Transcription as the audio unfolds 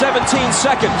17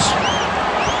 seconds.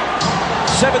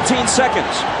 17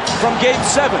 seconds from Game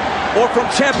 7 or from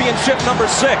championship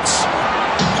number 6.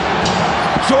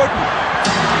 Jordan,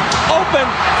 open.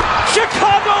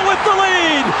 Chicago with the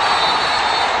lead.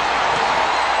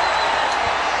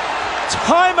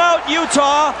 Timeout,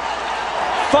 Utah.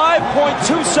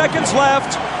 5.2 seconds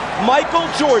left. Michael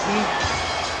Jordan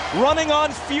running on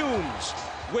fumes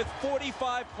with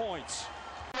 45 points.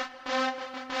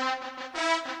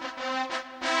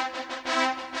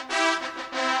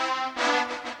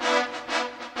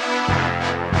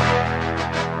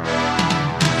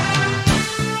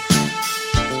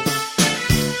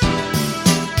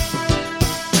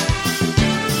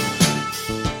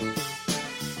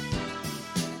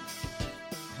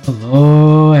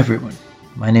 Hello everyone,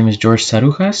 my name is George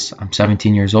Sarujas, I'm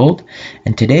 17 years old,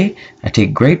 and today I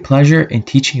take great pleasure in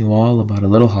teaching you all about a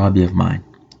little hobby of mine,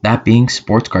 that being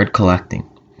sports card collecting.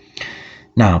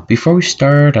 Now, before we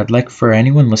start, I'd like for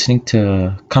anyone listening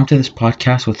to come to this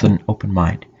podcast with an open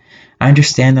mind. I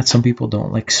understand that some people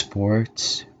don't like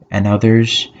sports, and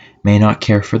others may not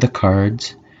care for the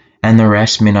cards, and the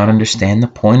rest may not understand the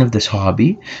point of this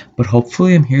hobby, but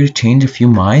hopefully I'm here to change a few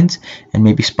minds and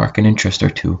maybe spark an interest or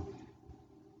two.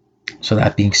 So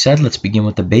that being said, let's begin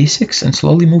with the basics and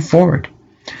slowly move forward.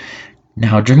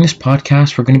 Now, during this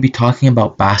podcast, we're going to be talking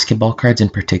about basketball cards in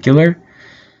particular.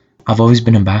 I've always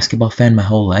been a basketball fan my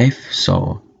whole life,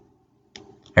 so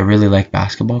I really like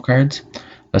basketball cards.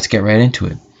 Let's get right into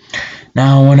it.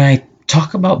 Now, when I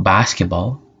talk about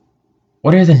basketball,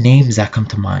 what are the names that come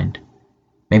to mind?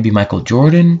 Maybe Michael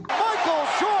Jordan,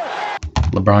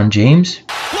 LeBron James,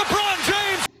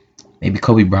 maybe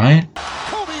Kobe Bryant.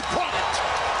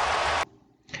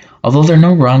 Although there are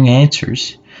no wrong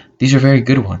answers, these are very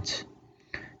good ones.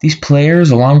 These players,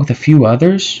 along with a few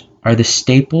others, are the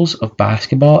staples of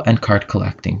basketball and card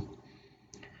collecting.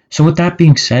 So with that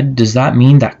being said, does that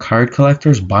mean that card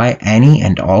collectors buy any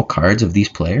and all cards of these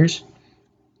players?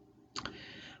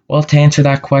 Well, to answer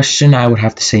that question, I would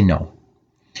have to say no.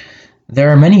 There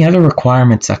are many other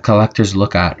requirements that collectors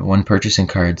look at when purchasing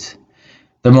cards.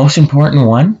 The most important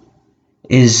one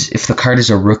is if the card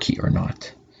is a rookie or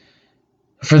not.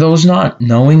 For those not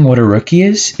knowing what a rookie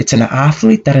is, it's an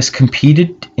athlete that has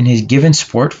competed in his given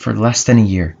sport for less than a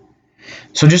year.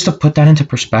 So just to put that into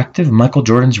perspective, Michael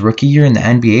Jordan's rookie year in the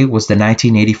NBA was the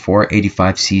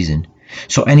 1984-85 season.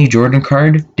 So any Jordan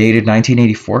card dated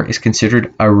 1984 is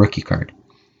considered a rookie card.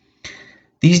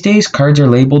 These days, cards are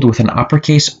labeled with an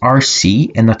uppercase RC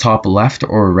in the top left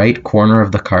or right corner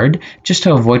of the card, just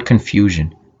to avoid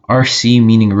confusion. RC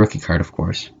meaning rookie card, of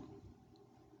course.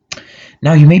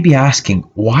 Now, you may be asking,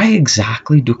 why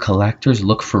exactly do collectors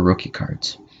look for rookie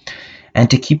cards? And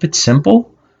to keep it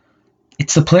simple,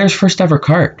 it's the player's first ever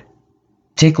card.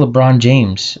 Take LeBron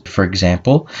James, for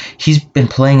example. He's been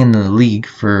playing in the league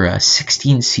for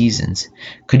 16 seasons.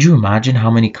 Could you imagine how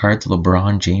many cards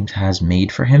LeBron James has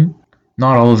made for him?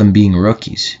 Not all of them being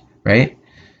rookies, right?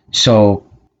 So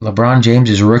LeBron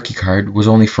James' rookie card was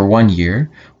only for 1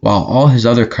 year, while all his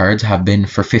other cards have been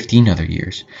for 15 other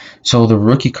years. So the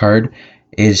rookie card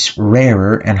is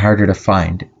rarer and harder to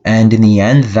find, and in the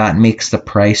end, that makes the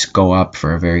price go up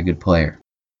for a very good player.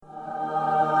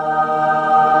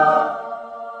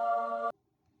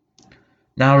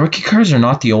 Now, rookie cards are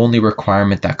not the only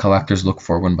requirement that collectors look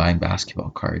for when buying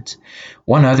basketball cards.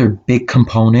 One other big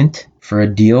component for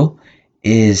a deal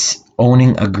is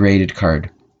owning a graded card.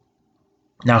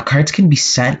 Now, cards can be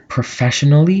sent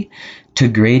professionally to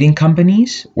grading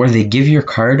companies where they give your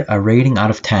card a rating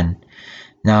out of 10.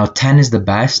 Now, 10 is the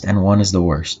best and 1 is the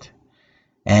worst.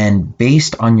 And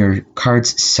based on your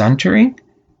card's centering,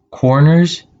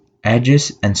 corners,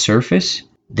 edges, and surface,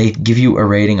 they give you a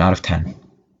rating out of 10.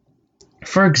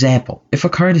 For example, if a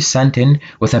card is sent in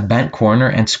with a bent corner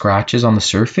and scratches on the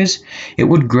surface, it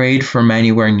would grade from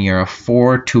anywhere near a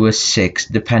 4 to a 6,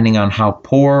 depending on how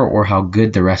poor or how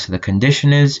good the rest of the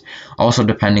condition is, also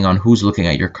depending on who's looking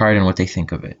at your card and what they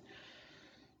think of it.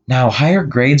 Now, higher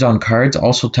grades on cards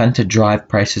also tend to drive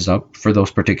prices up for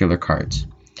those particular cards.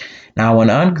 Now,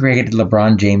 an ungraded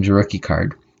LeBron James rookie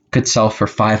card could sell for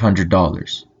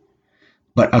 $500,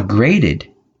 but a graded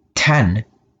 10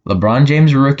 LeBron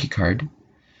James rookie card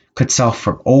could sell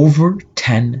for over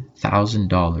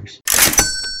 $10,000.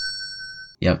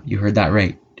 Yep, you heard that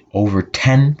right. Over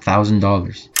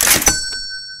 $10,000.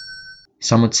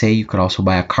 Some would say you could also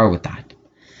buy a car with that.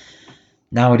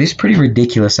 Now, it is pretty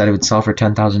ridiculous that it would sell for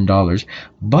 $10,000,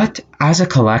 but as a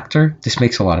collector, this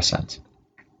makes a lot of sense.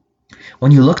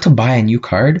 When you look to buy a new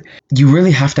card, you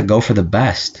really have to go for the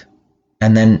best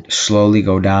and then slowly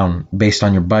go down based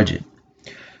on your budget.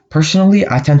 Personally,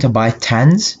 I tend to buy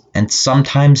 10s and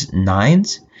sometimes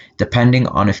 9s depending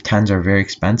on if 10s are very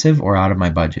expensive or out of my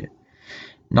budget.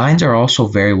 9s are also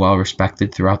very well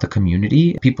respected throughout the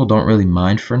community. People don't really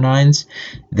mind for 9s.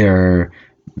 They're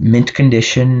mint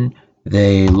condition,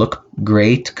 they look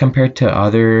great compared to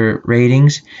other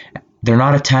ratings. They're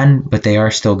not a 10, but they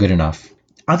are still good enough.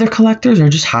 Other collectors are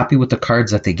just happy with the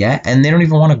cards that they get and they don't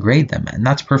even want to grade them, and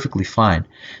that's perfectly fine.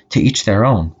 To each their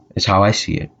own, is how I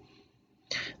see it.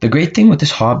 The great thing with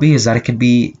this hobby is that it can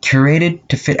be curated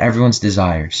to fit everyone's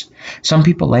desires. Some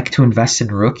people like to invest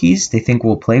in rookies they think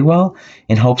will play well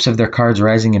in hopes of their cards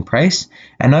rising in price,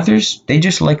 and others, they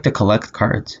just like to collect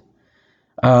cards.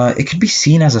 It could be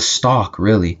seen as a stock,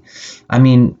 really. I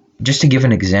mean, just to give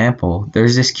an example,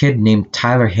 there's this kid named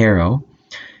Tyler Harrow.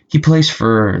 He plays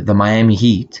for the Miami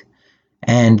Heat,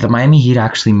 and the Miami Heat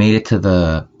actually made it to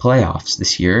the playoffs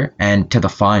this year and to the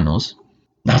finals.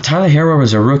 Now, Tyler Harrow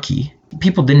was a rookie.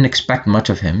 People didn't expect much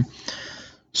of him.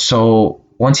 So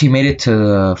once he made it to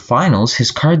the finals,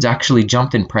 his cards actually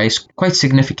jumped in price quite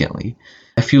significantly.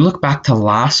 If you look back to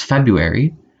last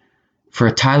February, for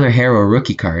a Tyler Harrow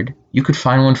rookie card, you could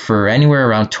find one for anywhere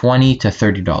around $20 to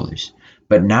 $30.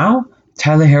 But now,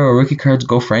 Tyler Harrow rookie cards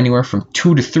go for anywhere from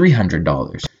 $200 to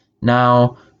 $300.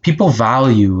 Now, people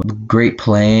value great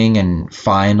playing and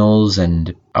finals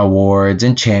and awards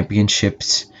and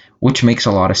championships, which makes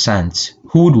a lot of sense.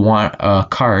 Who would want a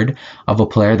card of a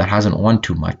player that hasn't won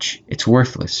too much? It's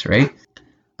worthless, right?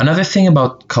 Another thing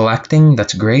about collecting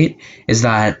that's great is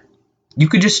that you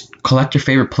could just collect your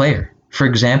favorite player. For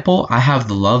example, I have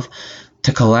the love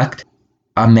to collect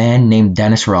a man named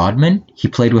Dennis Rodman. He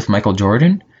played with Michael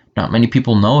Jordan. Not many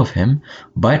people know of him,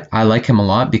 but I like him a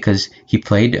lot because he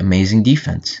played amazing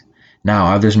defense.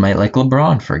 Now, others might like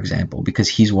LeBron, for example, because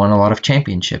he's won a lot of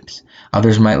championships.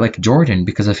 Others might like Jordan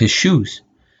because of his shoes.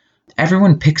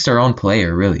 Everyone picks their own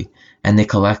player, really, and they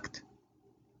collect.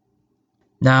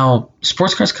 Now,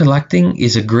 sports cards collecting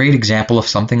is a great example of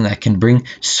something that can bring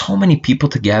so many people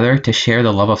together to share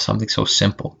the love of something so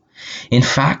simple. In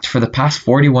fact, for the past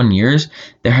 41 years,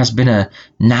 there has been a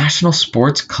National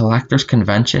Sports Collectors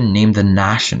Convention named the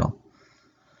National.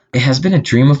 It has been a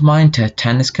dream of mine to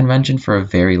attend this convention for a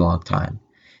very long time.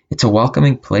 It's a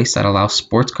welcoming place that allows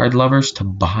sports card lovers to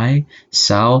buy,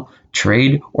 sell,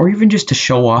 trade, or even just to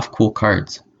show off cool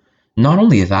cards. Not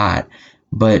only that,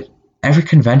 but every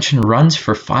convention runs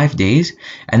for 5 days,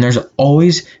 and there's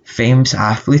always famous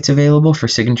athletes available for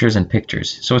signatures and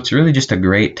pictures. So it's really just a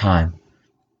great time.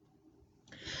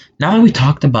 Now that we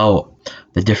talked about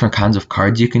the different kinds of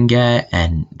cards you can get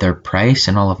and their price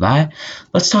and all of that,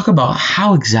 let's talk about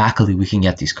how exactly we can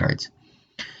get these cards.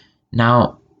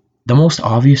 Now, the most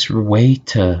obvious way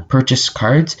to purchase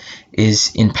cards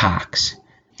is in packs.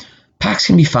 Packs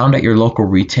can be found at your local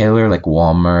retailer like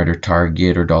Walmart or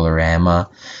Target or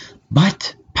Dollarama,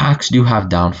 but packs do have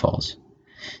downfalls.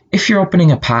 If you're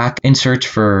opening a pack in search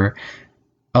for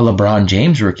a LeBron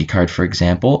James rookie card, for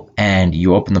example, and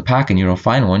you open the pack and you don't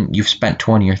find one, you've spent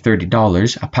 $20 or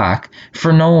 $30 a pack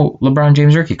for no LeBron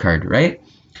James rookie card, right?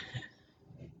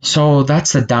 So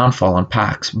that's the downfall on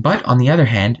packs. But on the other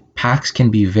hand, packs can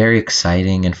be very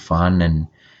exciting and fun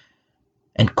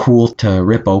and cool to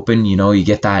rip open. You know, you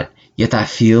get that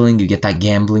feeling, you get that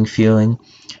gambling feeling,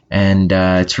 and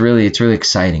it's really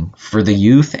exciting for the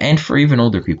youth and for even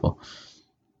older people.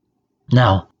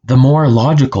 Now, the more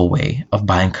logical way of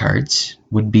buying cards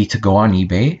would be to go on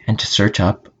eBay and to search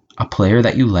up a player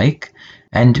that you like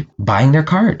and buying their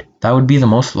card. That would be the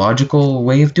most logical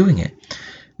way of doing it.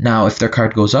 Now, if their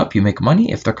card goes up, you make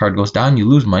money. If their card goes down, you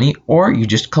lose money, or you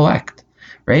just collect,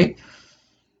 right?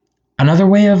 Another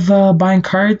way of buying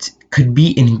cards could be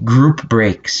in group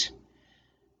breaks.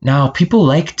 Now, people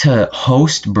like to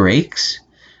host breaks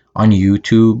on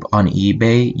YouTube, on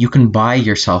eBay. You can buy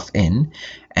yourself in,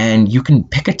 and you can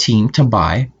pick a team to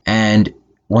buy. And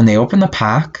when they open the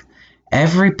pack,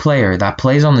 every player that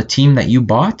plays on the team that you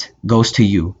bought goes to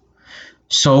you.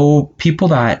 So people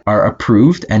that are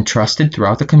approved and trusted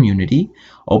throughout the community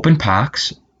open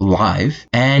packs live,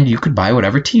 and you could buy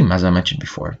whatever team, as I mentioned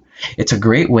before. It's a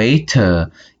great way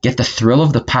to get the thrill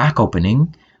of the pack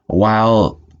opening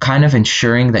while kind of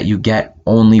ensuring that you get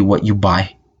only what you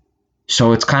buy.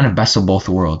 So it's kind of best of both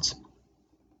worlds.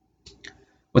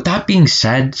 With that being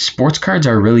said, sports cards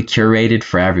are really curated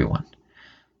for everyone.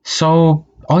 So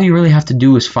all you really have to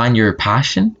do is find your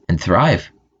passion and thrive.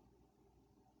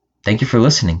 Thank you for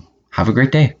listening. Have a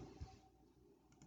great day.